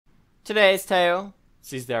Today's tale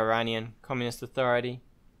sees the Iranian Communist Authority.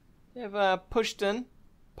 They've pushed in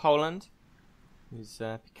Poland, who's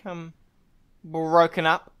become broken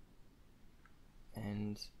up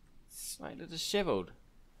and slightly disheveled,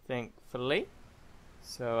 thankfully.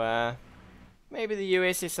 So maybe the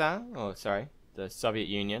USSR, oh sorry, the Soviet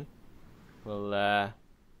Union, will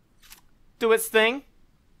do its thing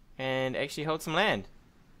and actually hold some land.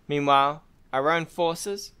 Meanwhile, our own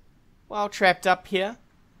forces, while trapped up here,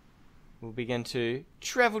 will begin to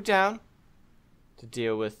travel down to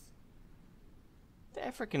deal with the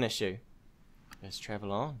African issue. Let's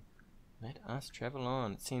travel on. Let us travel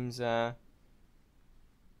on. It seems we're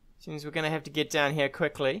gonna have to get down here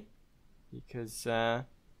quickly because I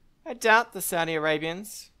doubt the Saudi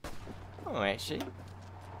Arabians. Oh, actually,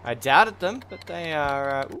 I doubted them, but they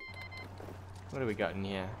are. What do we got in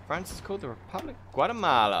here? France is called the Republic of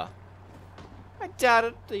Guatemala. I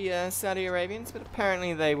doubted the Saudi Arabians, but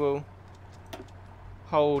apparently they will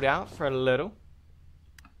hold out for a little.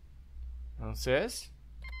 Well, sirs,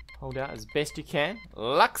 hold out as best you can.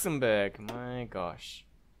 Luxembourg, my gosh,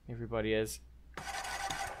 everybody is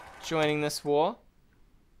joining this war.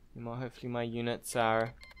 Hopefully my units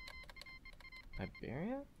are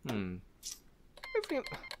Iberia. Hopefully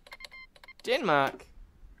Denmark.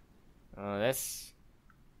 Oh, that's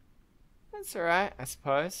alright, I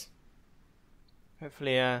suppose.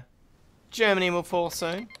 Hopefully Germany will fall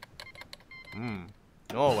soon.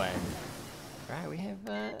 Norway. Right, we have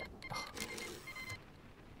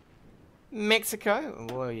Mexico.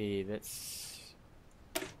 Oh yeah, there's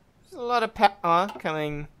a lot of power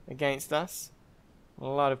coming against us. A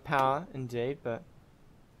lot of power indeed, but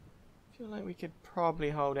I feel like we could probably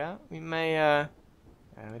hold out. We may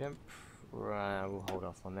we don't we'll hold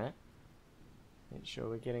off on that. Make sure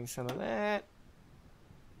we're getting some of that.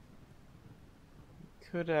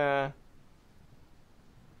 Could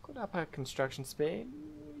up our construction speed.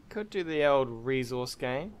 We could do the old resource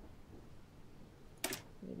gain.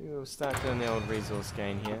 Maybe we'll start doing the old resource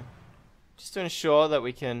gain here, just to ensure that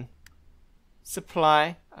we can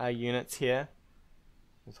supply our units here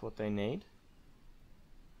with what they need.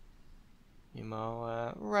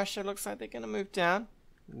 Meanwhile, Russia looks like they're gonna move down.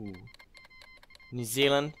 Ooh. New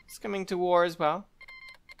Zealand is coming to war as well.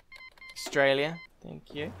 Australia,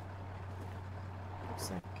 thank you. Looks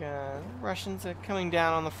like Russians are coming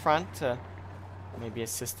down on the front to maybe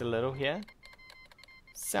assist a little here.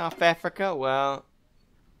 South Africa, well,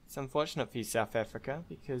 it's unfortunate for you, South Africa,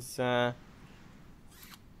 because the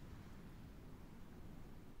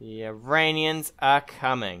Iranians are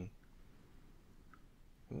coming.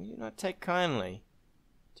 We do not take kindly.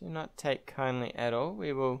 Do not take kindly at all.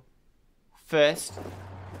 We will first...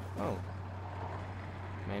 Oh.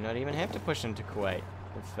 May not even have to push into Kuwait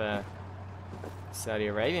if Saudi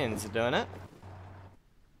Arabians are doing it.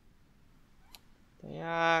 They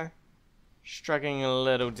are struggling a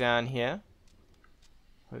little down here.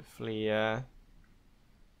 Hopefully the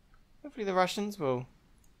Russians will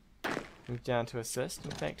move down to assist.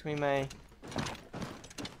 In fact, we may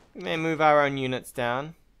move our own units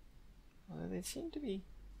down. Although they seem to be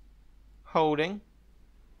holding.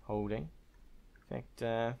 In fact,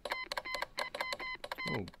 oh,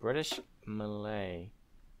 British Malay.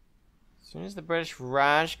 As soon as the British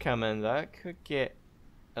Raj come in, though, it could get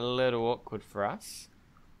a little awkward for us.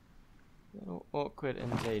 A little awkward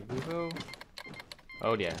indeed. We will...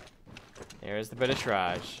 Oh dear. There is the British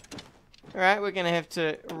Raj. Alright, we're going to have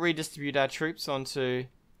to redistribute our troops onto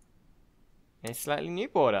a slightly new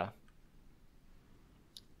border.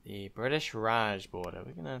 The British Raj border.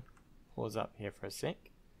 We're going to pause up here for a sec.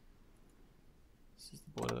 This is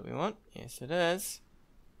the border that we want. Yes, it is.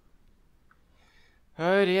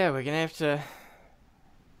 Oh dear, we're going to have to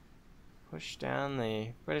push down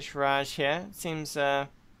the British Raj here. It seems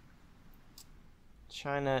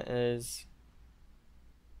China is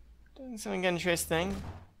doing something interesting.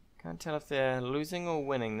 Can't tell if they're losing or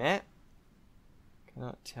winning that.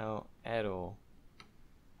 Cannot tell at all.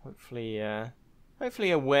 Hopefully a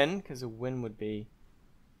win, because a win would be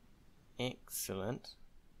excellent.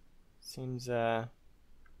 Seems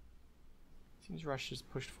Russia's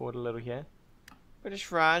pushed forward a little here.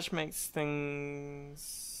 British Raj makes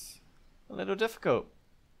things a little difficult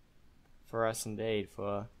for us indeed.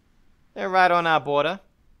 For they're right on our border,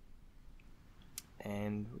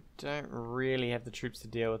 and we don't really have the troops to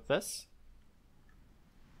deal with this.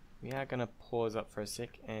 We are going to pause up for a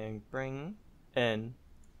sec and bring in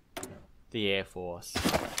the Air Force.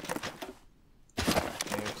 We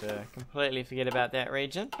have to completely forget about that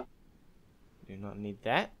region. We do not need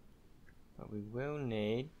that, but we will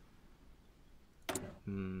need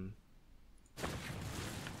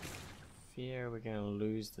fear we're going to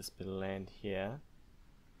lose this bit of land here.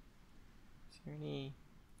 Is there any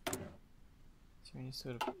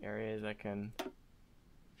sort of areas I can...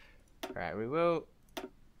 Alright, we will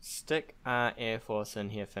stick our Air Force in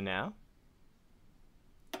here for now.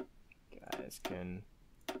 Guys can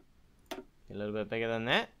be a little bit bigger than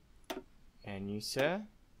that. And you, sir,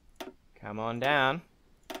 come on down.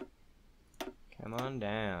 Come on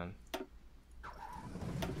down.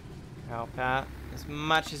 Help out as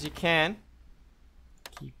much as you can.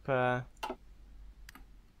 Keep the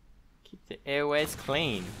airways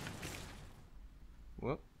clean.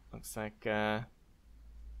 Whoop! Looks like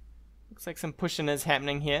some pushing is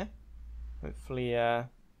happening here. Hopefully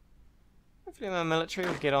my military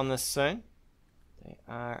will get on this soon. They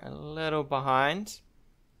are a little behind.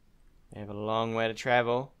 They have a long way to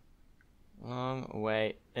travel. Long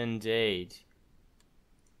way indeed.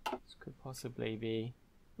 This could possibly be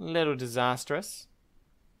a little disastrous.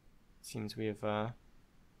 Seems we have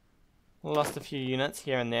lost a few units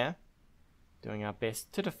here and there. Doing our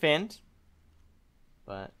best to defend.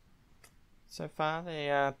 But so far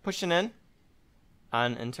they are pushing in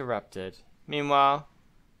uninterrupted. Meanwhile,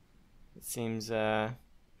 it seems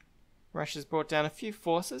Russia's brought down a few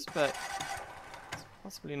forces, but it's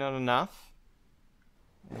possibly not enough.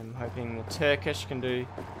 I'm hoping the Turkish can do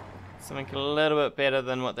something a little bit better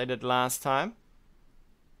than what they did last time.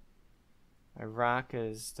 Iraq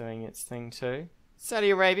is doing its thing too.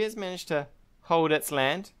 Saudi Arabia's managed to hold its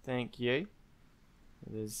land, thank you.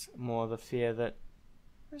 There's more the fear that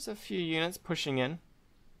there's a few units pushing in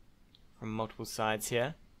from multiple sides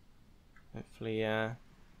here. Hopefully our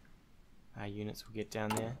units will get down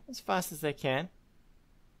there as fast as they can.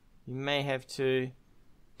 You may have to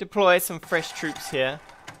deploy some fresh troops here.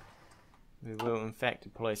 We will in fact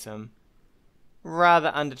deploy some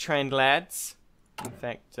rather undertrained lads. In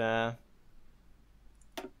fact,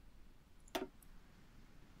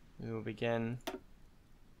 we will begin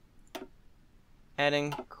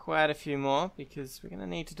adding quite a few more because we're going to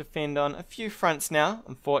need to defend on a few fronts now,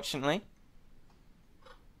 unfortunately.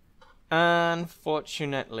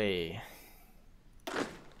 Unfortunately.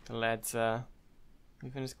 The lads are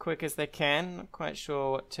moving as quick as they can. Not quite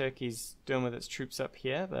sure what Turkey's doing with its troops up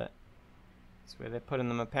here, but that's where they're putting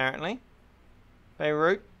them apparently.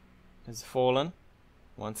 Beirut has fallen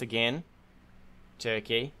once again.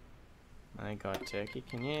 Turkey. My god, Turkey,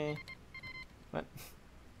 can you... What?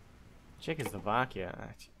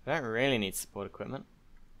 Czechoslovakia. I don't really need support equipment.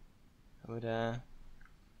 I would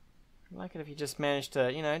like it if you just managed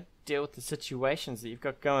to, you know, deal with the situations that you've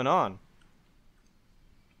got going on.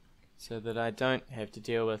 So that I don't have to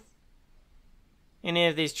deal with any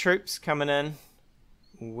of these troops coming in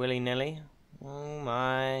willy-nilly. Oh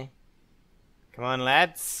my. Come on,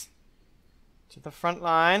 lads. To the front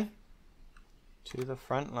line. To the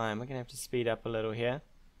front line. We're going to have to speed up a little here.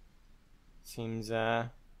 Seems,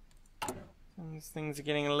 things are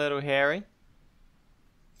getting a little hairy.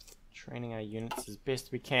 Training our units as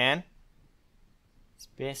best we can. As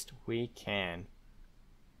best we can.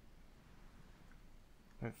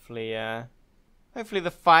 Hopefully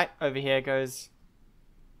the fight over here goes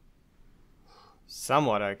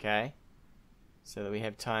somewhat okay. So that we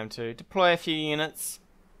have time to deploy a few units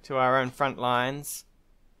to our own front lines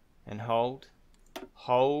and hold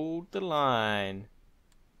the line.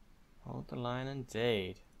 Hold the line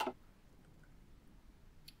indeed.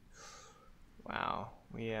 Wow,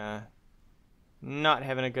 we are not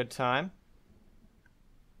having a good time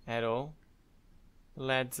at all. The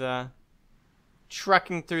lads are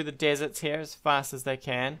trucking through the deserts here as fast as they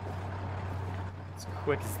can, as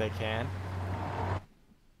quick as they can.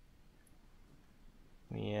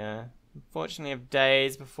 We unfortunately have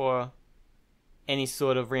days before any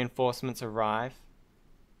sort of reinforcements arrive.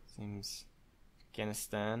 Seems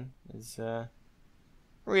Afghanistan is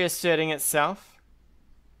reasserting itself.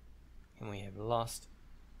 And we have lost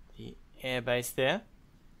the airbase there.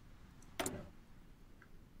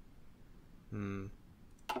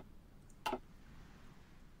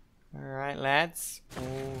 Alright, lads.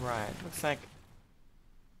 Alright. Looks like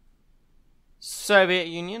Soviet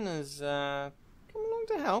Union has come along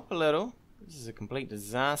to help a little. This is a complete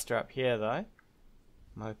disaster up here, though.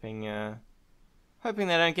 I'm hoping they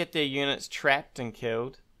don't get their units trapped and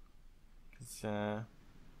killed. Because,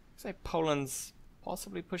 looks like Poland's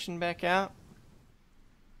possibly pushing back out.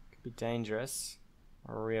 Could be dangerous.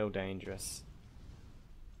 Real dangerous.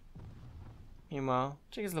 Meanwhile,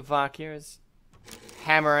 Czechoslovakia is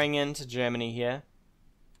hammering into Germany here.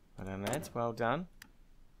 Well done, lads. Well done.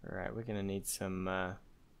 Alright, we're gonna need some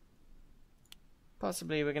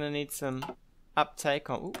possibly we're gonna need some uptake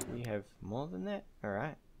on... Ooh, we have more than that?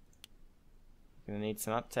 Alright. We're gonna need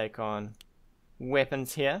some uptake on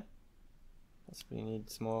weapons here. Possibly need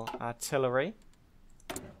some more artillery.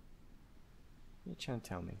 What are you trying to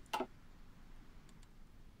tell me?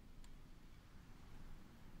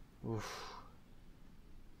 Oof.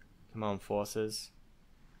 Come on, forces.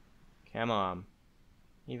 Come on.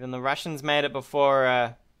 Even the Russians made it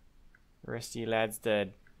before the rest of you lads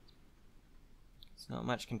did. There's not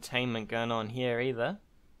much containment going on here either.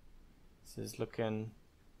 This is looking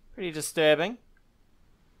pretty disturbing.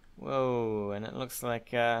 Whoa, and it looks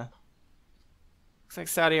like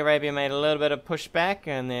Saudi Arabia made a little bit of pushback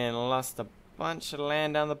and then lost a bunch of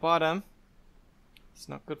land down the bottom. It's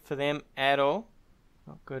not good for them at all.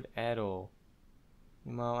 Not good at all.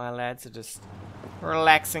 Meanwhile, our lads are just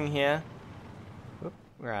relaxing here. Whoop,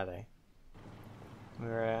 where are they?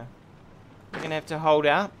 We're gonna have to hold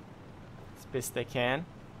out as best they can.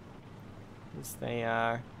 As they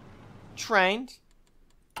are trained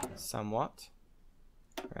somewhat.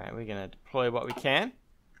 Right, we're gonna deploy what we can.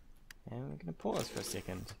 And we're gonna pause for a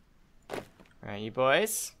second. Alright, you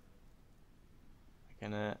boys. We're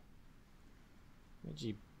gonna... Where'd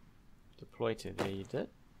you deploy to? There you did.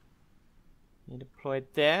 You deployed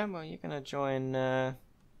there. Well, you're gonna join... How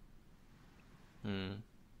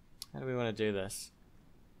do we want to do this?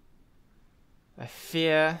 I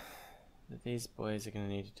fear that these boys are gonna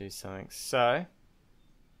need to do something. So...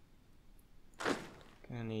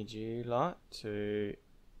 Gonna need you lot to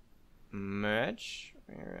merge.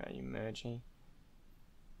 Where are you merging?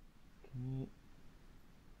 Can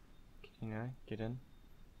you know, get in,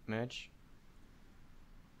 merge.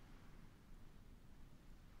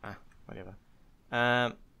 Whatever.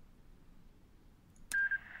 Yeah,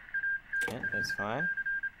 that's fine.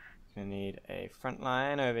 Gonna need a front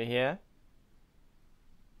line over here.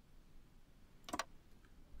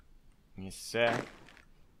 Yes, sir.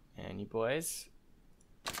 And you boys,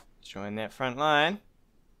 join that front line.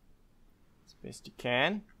 As best you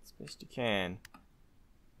can. As best you can.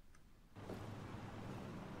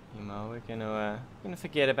 Meanwhile, we're gonna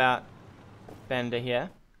forget about Banda here.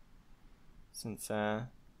 Since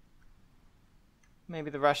maybe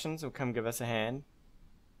the Russians will come give us a hand.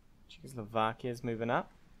 Czechoslovakia's moving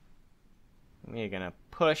up. And we're gonna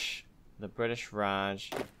push the British Raj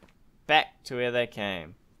back to where they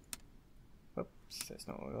came. Whoops, that's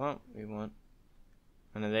not what we want. We want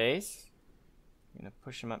one of these. We're gonna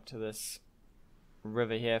push them up to this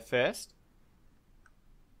river here first.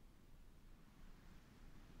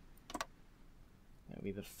 That'll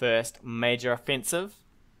be the first major offensive.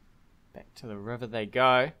 Back to the river they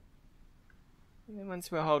go. And then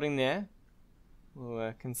once we're holding there,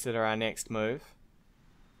 we'll consider our next move.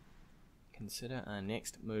 Consider our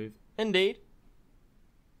next move indeed.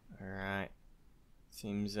 Alright.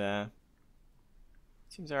 Seems our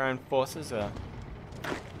own forces are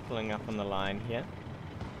pulling up on the line here.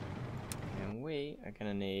 And we are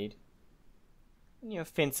going to need a new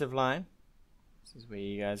offensive line. This is where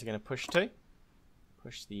you guys are going to push to.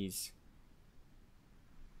 Push these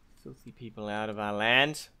filthy people out of our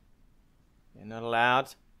land. They're not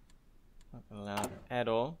allowed. Not allowed at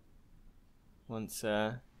all. Once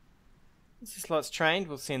this lot's trained,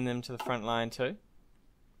 we'll send them to the front line too.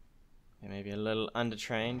 They may be a little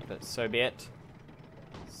undertrained, but so be it.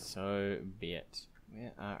 So be it.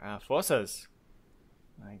 Where are our forces?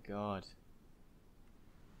 My God.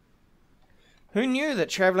 Who knew that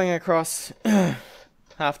traveling across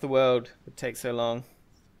half the world would take so long?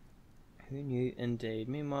 Who knew indeed?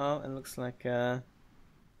 Meanwhile, it looks like the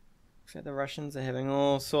Russians are having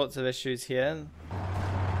all sorts of issues here.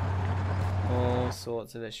 All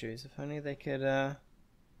sorts of issues. If only they could,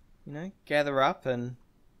 you know, gather up and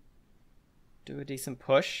do a decent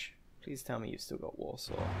push. Please tell me you've still got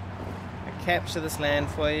Warsaw. I capture this land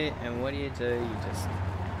for you, and what do? You just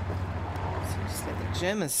let the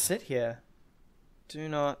Germans sit here. Do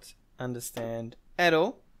not understand at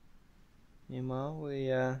all.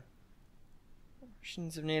 Meanwhile,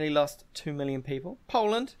 Russians have nearly lost 2 million people.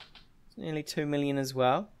 Poland is nearly 2 million as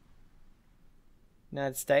well.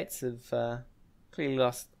 United States have clearly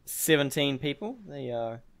lost 17 people. They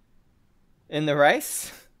are in the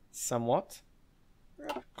race, somewhat.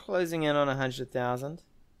 We're closing in on 100,000.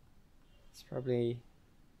 It's probably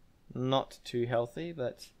not too healthy,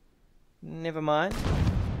 but never mind.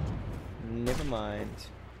 Never mind.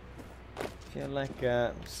 I feel like,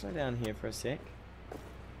 slow down here for a sec.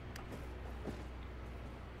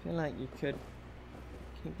 I feel like you could...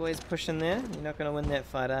 Can you boys push in there? You're not going to win that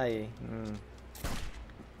fight, are you?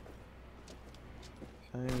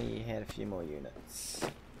 If only you had a few more units.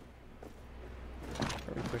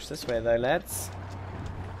 Probably push this way though, lads.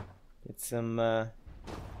 Get some, that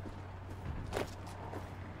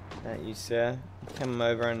you, sir. Come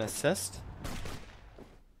over and assist.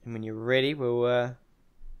 And when you're ready, we'll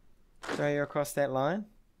throw you across that line.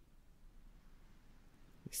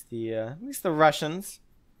 At least the Russians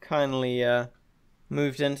kindly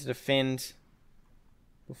moved in to defend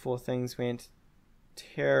before things went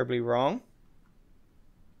terribly wrong.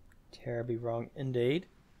 Terribly wrong indeed.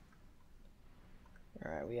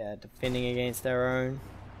 Alright, we are defending against our own.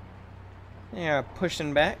 They are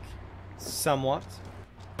pushing back somewhat.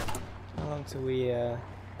 How long till we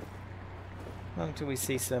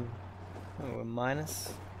see some... Oh, we're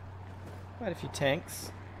minus quite a few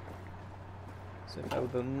tanks. So far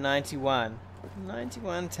we've built 91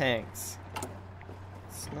 tanks.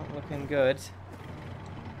 It's not looking good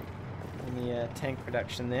in the tank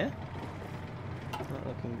production there. It's not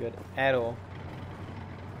looking good at all.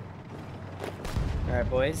 Alright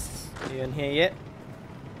boys, are you in here yet?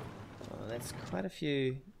 Oh, that's quite a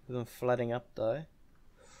few of them flooding up though.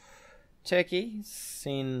 Turkey's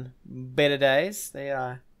seen better days. They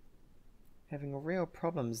are having real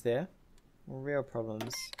problems there. Real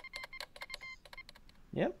problems.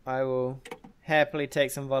 Yep, I will happily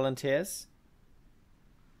take some volunteers.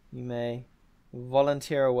 You may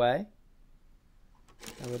volunteer away.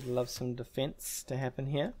 I would love some defense to happen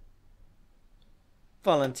here.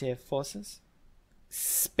 Volunteer forces.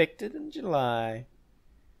 Expected in July.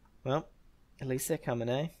 Well, at least they're coming,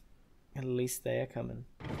 eh? At least they are coming.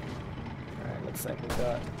 Alright, looks like we've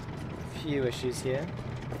got a few issues here.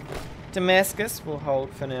 Damascus will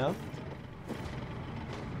hold for now.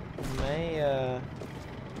 We may, Alright,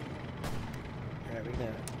 we're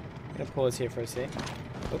gonna pause here for a sec.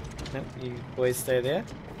 Oh, no, you boys stay there.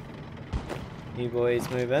 You boys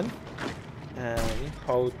move in. You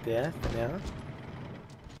hold there for now.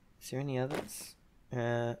 Is there any others?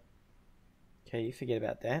 Okay, you forget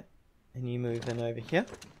about that. And you move in over here.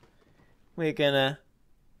 We're gonna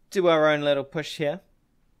do our own little push here.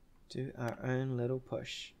 Do our own little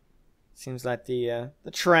push. Seems like the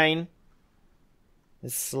train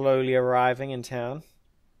is slowly arriving in town.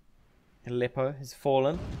 Aleppo has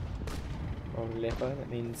fallen. Or Aleppo, that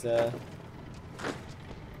means this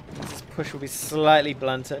push will be slightly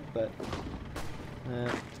blunted, but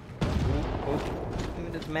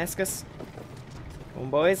into Damascus. Come on,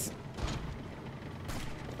 boys.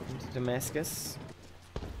 Into Damascus.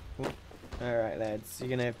 Alright, lads, you're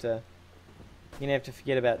gonna have to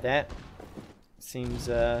forget about that. Seems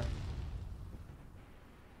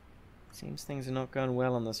things are not going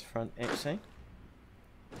well on this front, actually.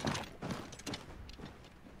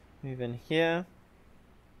 Move in here.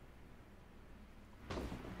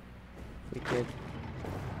 We could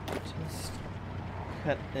just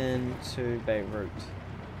cut into Beirut.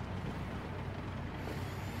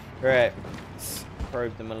 Right, let's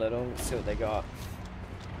probe them a little. Let's see what they got.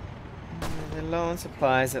 They're low on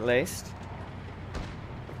supplies at least.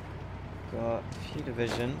 Got a few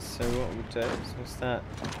divisions, so what we'll do is we'll start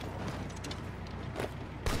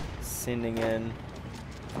sending in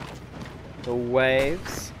the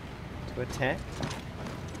waves to attack.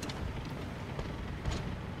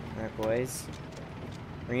 Alright boys,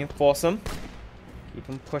 reinforce them, keep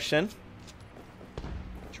them pushing,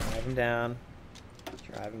 drive them down,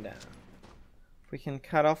 drive them down. If we can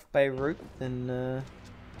cut off Beirut, then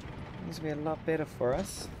things will be a lot better for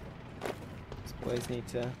us. These boys need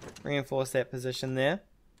to reinforce that position there.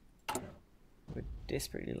 We'd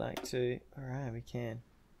desperately like to. Alright, we can.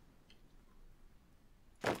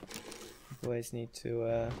 The boys need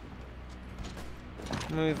to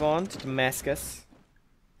move on to Damascus.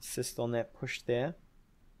 Assist on that push there.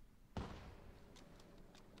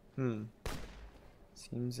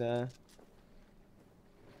 Seems what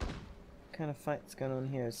kind of fight's going on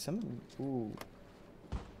here? Someone. Ooh.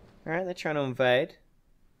 Alright, they're trying to invade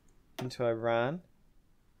into Iran.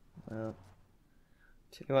 Well,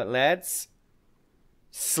 tell you what, lads.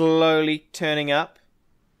 Slowly turning up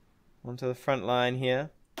onto the front line here.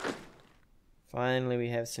 Finally, we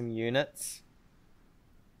have some units.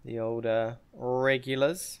 The old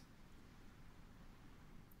regulars.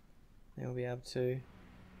 They'll be able to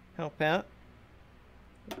help out.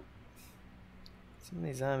 Some of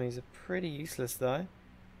these armies are pretty useless though.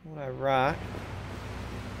 What Iraq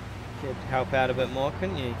could help out a bit more,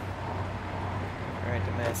 couldn't you? Alright,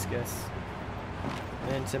 Damascus.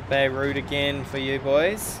 Into Beirut again for you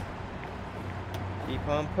boys. Keep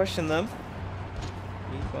on pushing them.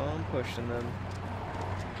 Keep on pushing them.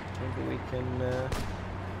 Maybe we can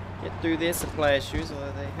get through their supply issues,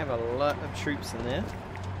 although they have a lot of troops in there.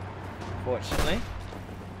 Unfortunately.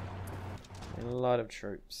 A lot of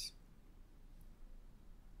troops.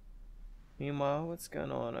 Meanwhile, what's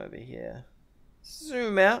going on over here?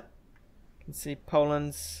 Zoom out. You can see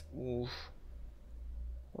Poland's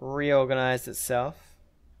reorganized itself.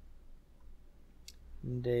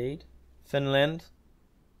 Indeed. Finland.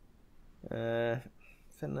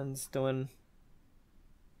 Finland's doing...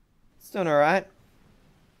 It's doing alright.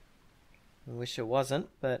 I wish it wasn't,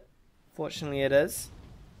 but fortunately it is.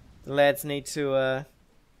 The lads need to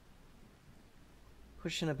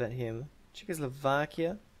push in a bit here.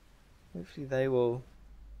 Czechoslovakia. Hopefully they will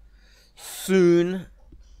soon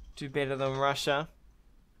do better than Russia.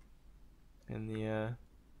 And the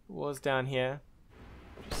wars down here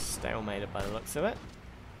just stalemated by the looks of it.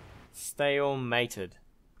 Stalemated.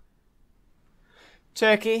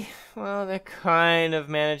 Turkey, well, they're kind of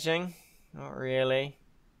managing. Not really.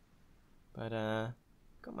 But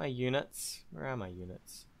got my units. Where are my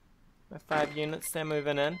units? My 5 units, they're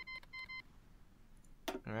moving in.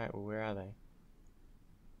 Alright, well, where are they?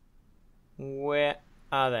 Where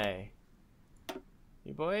are they?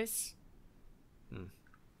 You boys?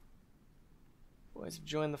 Boys have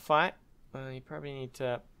joined the fight. You probably need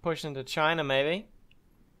to push into China, maybe.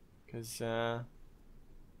 Because, I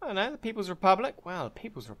don't know, the People's Republic? Wow, the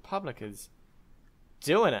People's Republic is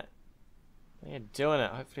doing it. They're doing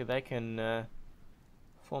it. Hopefully they can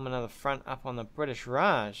form another front up on the British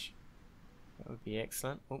Raj. That would be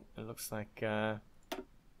excellent. Oh, it looks like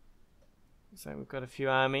we've got a few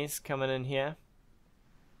armies coming in here.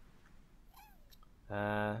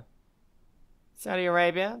 Saudi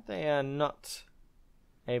Arabia, they are not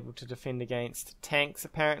able to defend against tanks,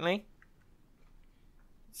 apparently.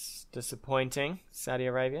 It's disappointing. Saudi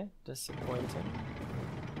Arabia, disappointing.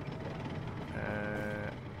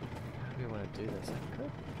 How do we want to do this? I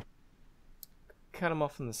could cut them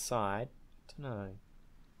off on the side. Don't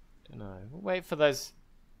know. We'll wait for those.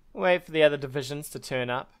 We'll wait for the other divisions to turn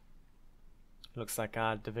up. Looks like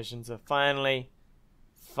our divisions are finally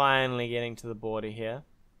getting to the border here.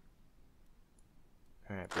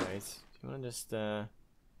 Alright, boys. Do you want to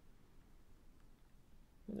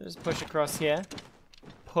just push across here?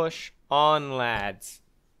 Push on, lads.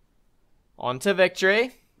 On to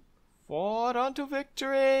victory. Forward onto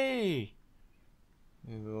victory.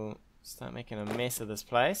 We will start making a mess of this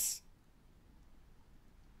place.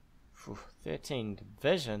 13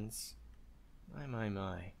 divisions. My.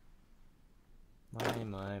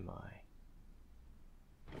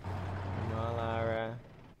 Malara.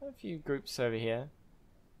 A few groups over here.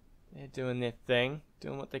 They're doing their thing.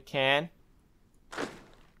 Doing what they can. I'd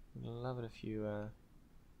love it if you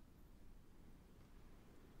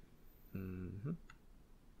Come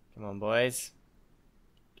on, boys.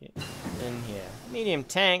 Get in here. Medium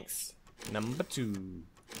tanks. Number 2.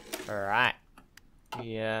 Alright.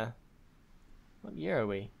 What year are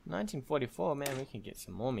we? 1944. Man, we can get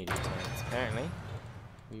some more medium tanks, apparently.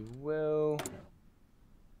 We will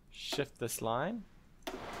shift this line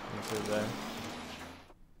into the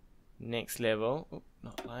next level. Oh,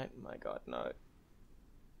 not light. My god, no.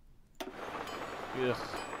 Ugh.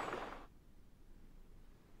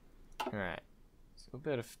 Alright. So we'll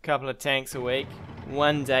build a couple of tanks a week.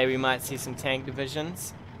 One day we might see some tank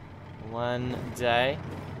divisions. One day.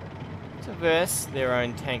 To verse their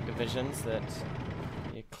own tank divisions that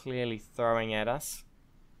they're clearly throwing at us.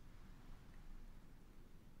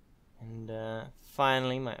 And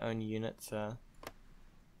finally my own units are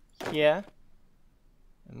here.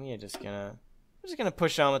 And we're just gonna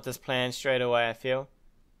push on with this plan straight away, I feel.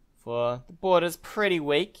 For the border's pretty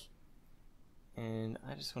weak. And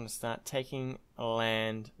I just want to start taking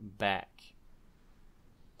land back.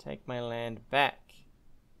 Take my land back,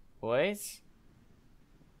 boys.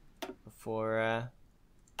 Before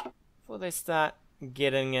they start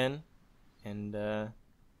getting in and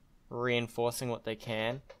reinforcing what they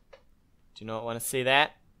can. Do not want to see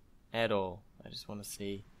that at all. I just want to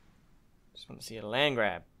see a land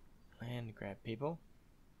grab. Land grab, people.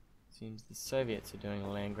 Seems the Soviets are doing a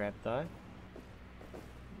land grab though.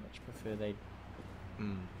 Much prefer they.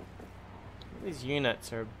 These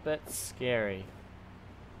units are a bit scary.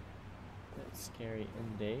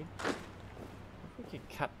 Indeed. If we could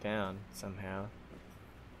cut down somehow.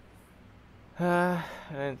 I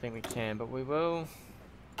don't think we can, but we will.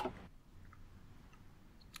 I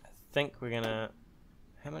think we're gonna.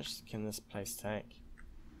 How much can this place take?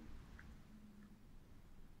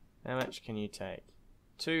 How much can you take?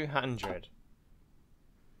 200.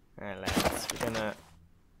 Alright, lads. We're gonna.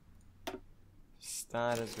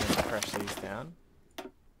 Starters, we're gonna crush these down.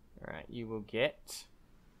 Alright, you will get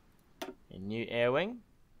a new air wing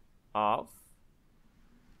of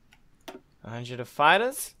 100 of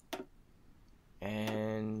fighters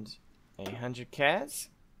and 100 CAS.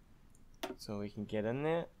 So we can get in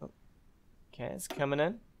there. Oh, CAS coming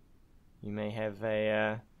in. You may have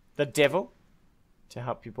the devil to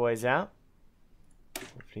help you boys out.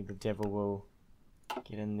 Hopefully the devil will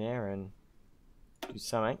get in there and do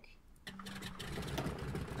something.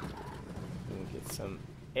 We'll get some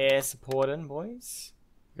air support in, boys.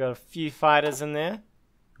 We've got a few fighters in there,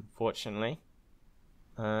 unfortunately.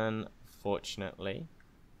 Unfortunately.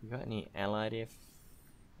 You got any allied air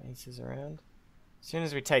bases around? As soon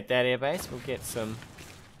as we take that air base, we'll get some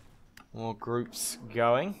more groups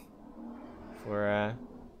going.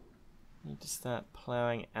 Need to start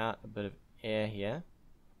plowing out a bit of air here.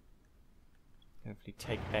 Hopefully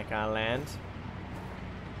take back our land.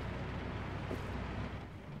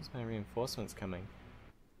 Where's my reinforcements coming?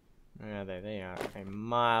 Where are they? They are a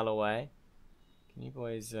mile away. Can you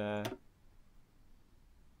boys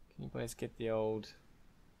get the old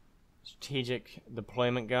strategic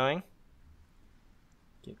deployment going?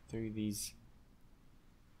 Get through these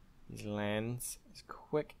lands as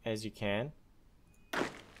quick as you can. I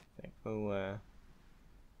think we'll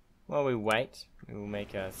while we wait, we will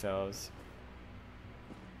make ourselves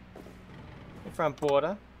a front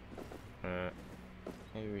border.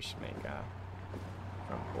 Maybe we should make our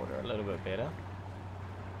front border a little bit better,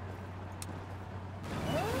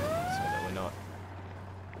 so that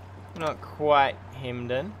we're not quite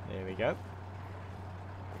hemmed in. There we go.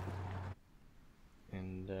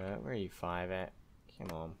 And where are you 5 at?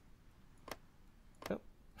 Come on. Oh.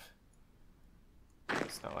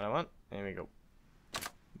 That's not what I want. There we go.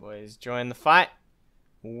 Boys, join the fight.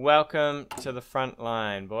 Welcome to the front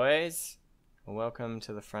line, boys. Welcome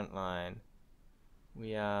to the front line.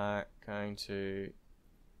 We are going to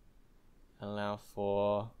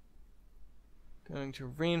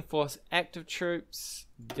reinforce active troops,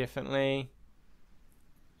 definitely.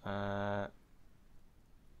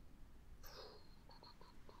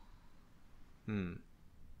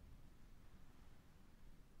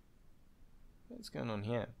 What's going on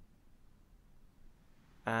here?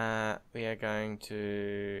 We are going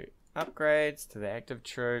to upgrades to the active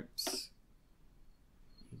troops.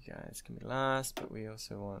 You guys can be last, but we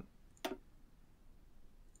also want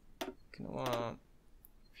a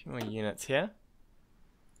few more units here,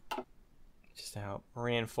 just to help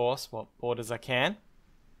reinforce what borders I can.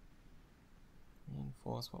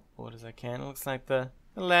 It looks like the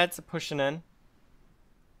lads are pushing in.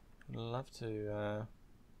 I'd love to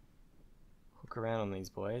hook around on these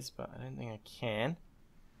boys, but I don't think I can.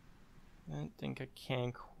 I don't think I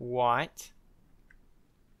can quite.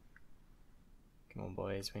 Come on,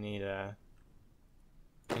 boys. We need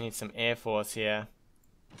some air force here.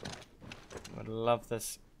 I'd love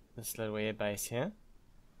this little air base here.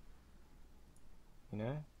 You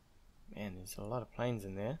know, man, there's a lot of planes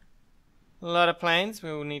in there. A lot of planes.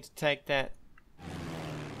 We will need to take that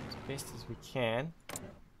as best as we can.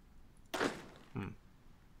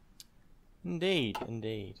 Indeed,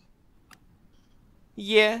 indeed.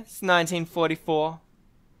 Yeah, it's 1944.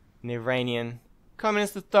 And the Iranian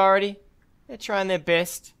Communist Authority, they're trying their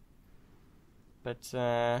best. But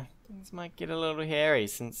things might get a little hairy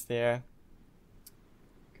since their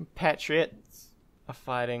compatriots are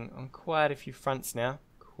fighting on quite a few fronts now.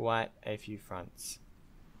 Quite a few fronts.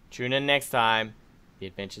 Tune in next time. The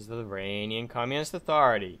Adventures of the Iranian Communist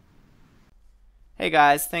Authority. Hey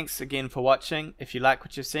guys, thanks again for watching. If you like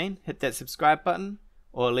what you've seen, hit that subscribe button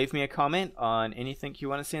or leave me a comment on anything you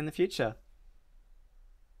want to see in the future.